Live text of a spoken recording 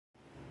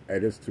Hey,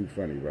 this is too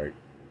funny, right?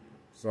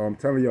 So I'm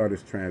telling y'all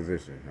this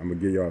transition. I'm gonna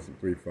give y'all some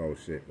threefold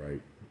shit,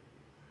 right?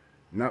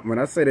 Not when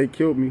I say they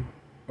killed me,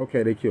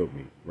 okay, they killed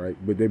me, right?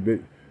 But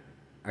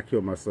I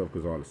killed myself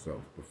because all the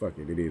self. But fuck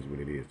it, it is what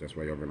it is. That's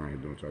why y'all been out here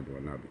doing what y'all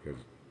doing now, because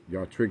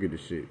y'all triggered the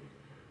shit.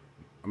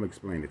 I'm gonna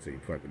explain it to you.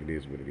 Fuck it, it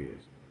is what it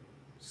is.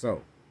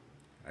 So,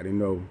 I didn't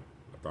know.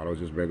 I thought I was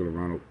just regular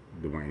Ronald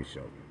Dwayne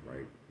show,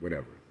 right?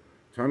 Whatever.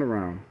 Turn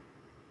around.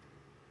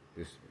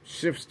 This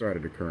shift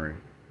started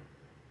occurring.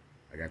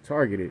 I got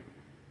targeted,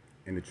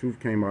 and the truth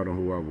came out on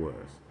who I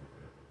was.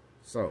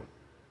 So,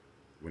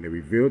 when they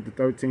revealed the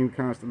 13th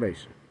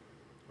constellation,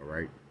 all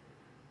right,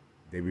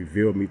 they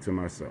revealed me to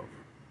myself,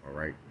 all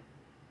right?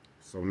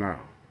 So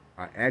now,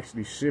 I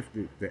actually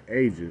shifted the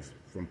ages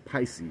from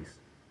Pisces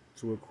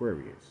to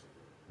Aquarius.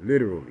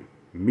 Literally,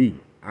 me.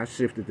 I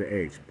shifted the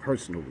age,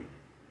 personally.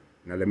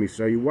 Now, let me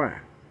show you why.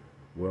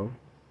 Well,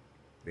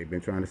 they've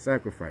been trying to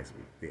sacrifice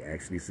me. They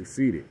actually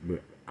succeeded,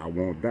 but I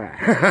won't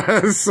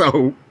die.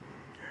 So,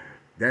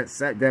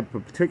 that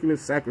particular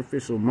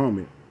sacrificial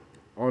moment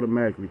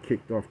automatically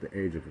kicked off the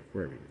age of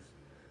Aquarius.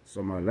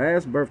 So my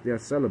last birthday I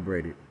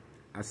celebrated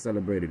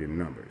in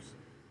numbers.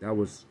 That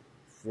was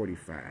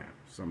 45,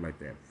 something like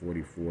that,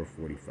 44,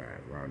 45,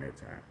 around that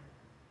time.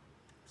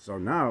 So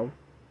now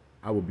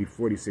I will be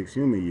 46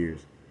 human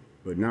years,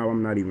 but now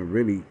I'm not even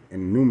really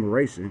in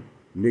numeration,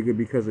 nigga,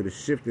 because of the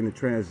shift in the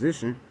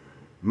transition.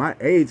 My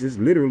age is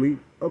literally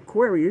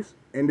Aquarius,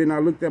 and then I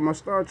looked at my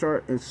star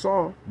chart and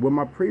saw where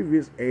my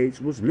previous age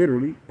was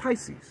literally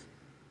Pisces.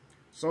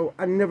 So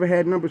I never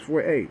had numbers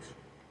for age,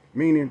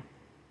 meaning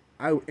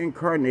I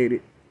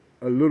incarnated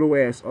a little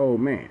ass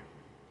old man,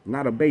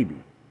 not a baby.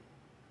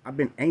 I've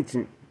been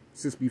ancient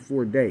since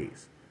before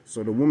days.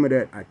 So the woman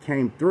that I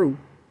came through,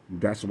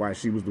 that's why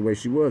she was the way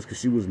she was, because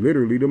she was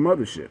literally the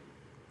mothership.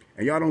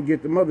 And y'all don't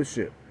get the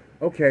mothership.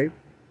 Okay,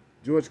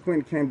 George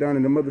Clinton came down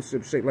in the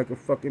mothership shaped like a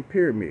fucking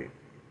pyramid.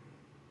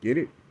 Get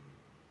it?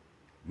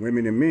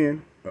 Women and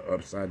men are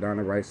upside down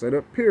and right side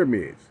up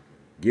pyramids.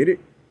 Get it?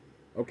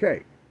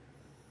 Okay.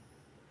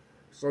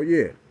 So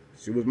yeah,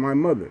 she was my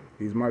mother.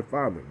 He's my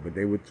father. But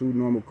they were two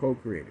normal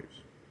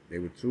co-creators. They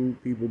were two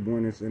people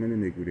born in sin and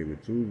iniquity. They were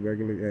two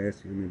regular ass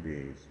human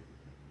beings.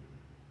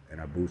 And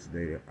I boosted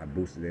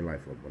their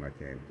life up when I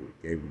came through.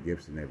 Gave them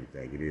gifts and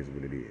everything. It is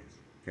what it is.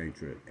 Can't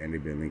trip. And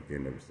they've been linked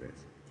in ever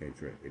since. Can't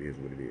trip. It is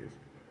what it is.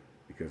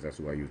 Because that's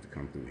who I used to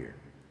come through here.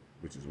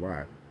 Which is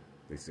why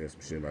they said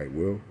some shit like,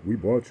 well, we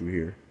bought you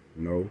here.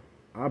 No,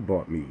 I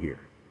bought me here.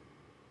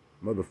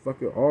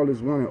 Motherfucker, all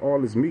is one and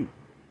all is me.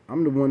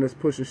 I'm the one that's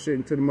pushing shit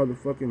into the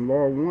motherfucking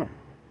law one.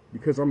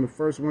 Because I'm the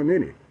first one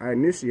in it. I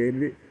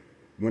initiated it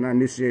when I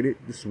initiated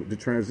the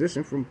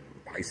transition from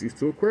Pisces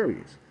to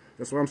Aquarius.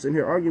 That's why I'm sitting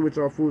here arguing with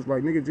y'all fools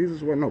like, nigga,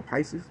 Jesus wasn't no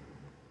Pisces.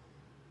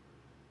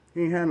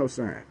 He ain't had no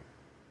sign.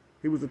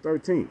 He was the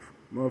 13th,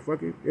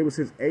 motherfucker. It was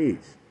his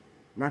age,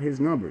 not his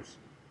numbers.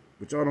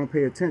 But y'all don't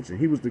pay attention.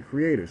 He was the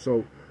creator.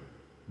 So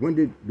when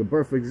did the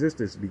birth of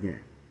existence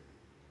begin?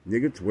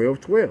 Nigga,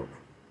 12:12.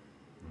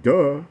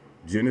 Duh.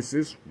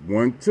 Genesis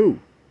 1:2.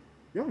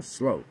 Y'all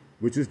slow,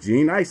 which is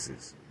Gene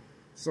Isis.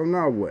 So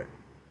now what?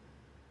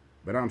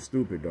 But I'm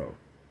stupid though.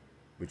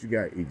 But you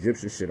got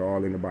Egyptian shit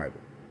all in the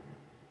Bible.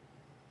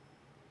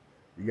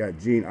 You got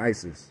Gene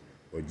Isis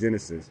or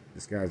Genesis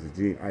disguised as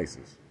Gene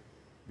Isis.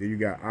 Then you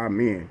got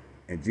Amen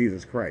and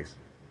Jesus Christ,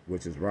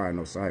 which is Ra and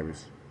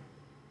Osiris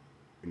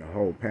in the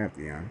whole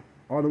pantheon.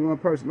 All in one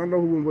person. I know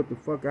who and what the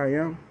fuck I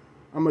am.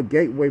 I'm a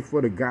gateway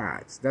for the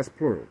gods. That's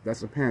plural.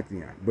 That's a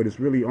pantheon. But it's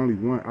really only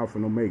one Alpha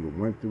and Omega,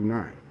 1 through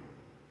 9.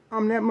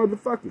 I'm that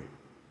motherfucker.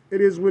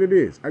 It is what it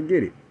is. I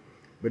get it.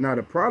 But now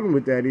the problem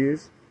with that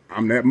is,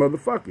 I'm that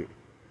motherfucker.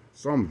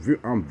 So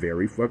I'm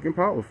very fucking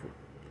powerful.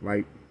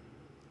 Like,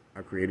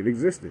 I created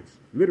existence.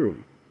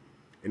 Literally.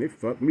 And it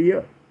fucked me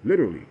up.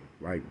 Literally.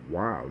 Like,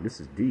 wow,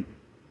 this is deep.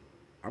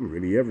 I'm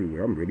really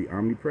everywhere. I'm really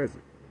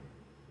omnipresent.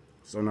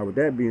 So now with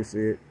that being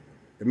said,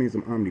 that means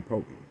I'm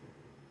omnipotent.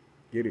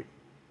 Get it?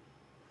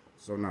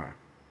 So now,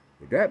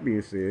 with that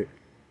being said,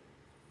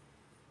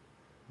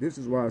 this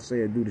is why I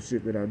say I do the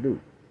shit that I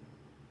do.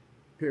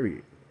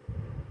 Period.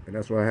 And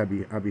that's why I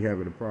be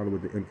having a problem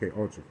with the MK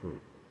Ultra crew.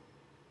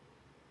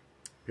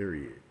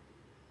 Period.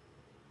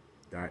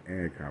 Dot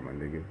and comma,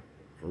 nigga.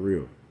 For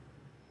real.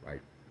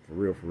 Like, for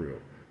real, for real.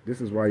 This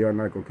is why y'all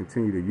not gonna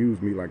continue to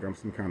use me like I'm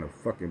some kind of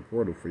fucking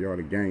portal for y'all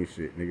to gain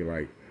shit, nigga.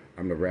 Like,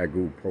 I'm the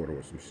Ragu portal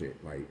or some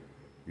shit. Like,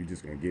 you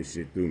just gonna get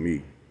shit through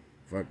me.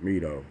 Fuck me,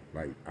 though.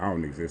 Like, I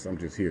don't exist. I'm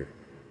just here.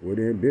 Well,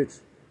 then,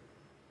 bitch.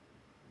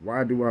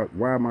 Why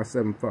am I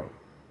 7'4"?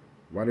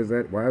 Why is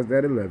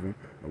that 11?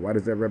 And why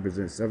does that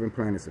represent 7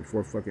 planets and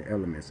 4 fucking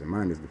elements? And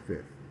mine is the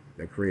 5th.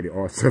 That created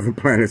all 7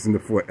 planets and the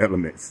 4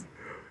 elements.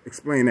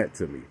 Explain that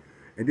to me.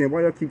 And then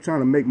why y'all keep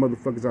trying to make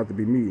motherfuckers out to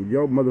be me?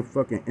 Your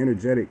motherfucking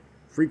energetic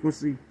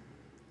frequency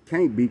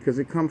can't be, because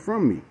it come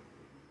from me.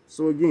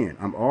 So again,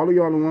 I'm all of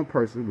y'all in one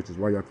person, which is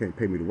why y'all can't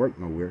pay me to work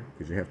nowhere,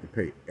 because you have to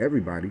pay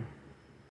everybody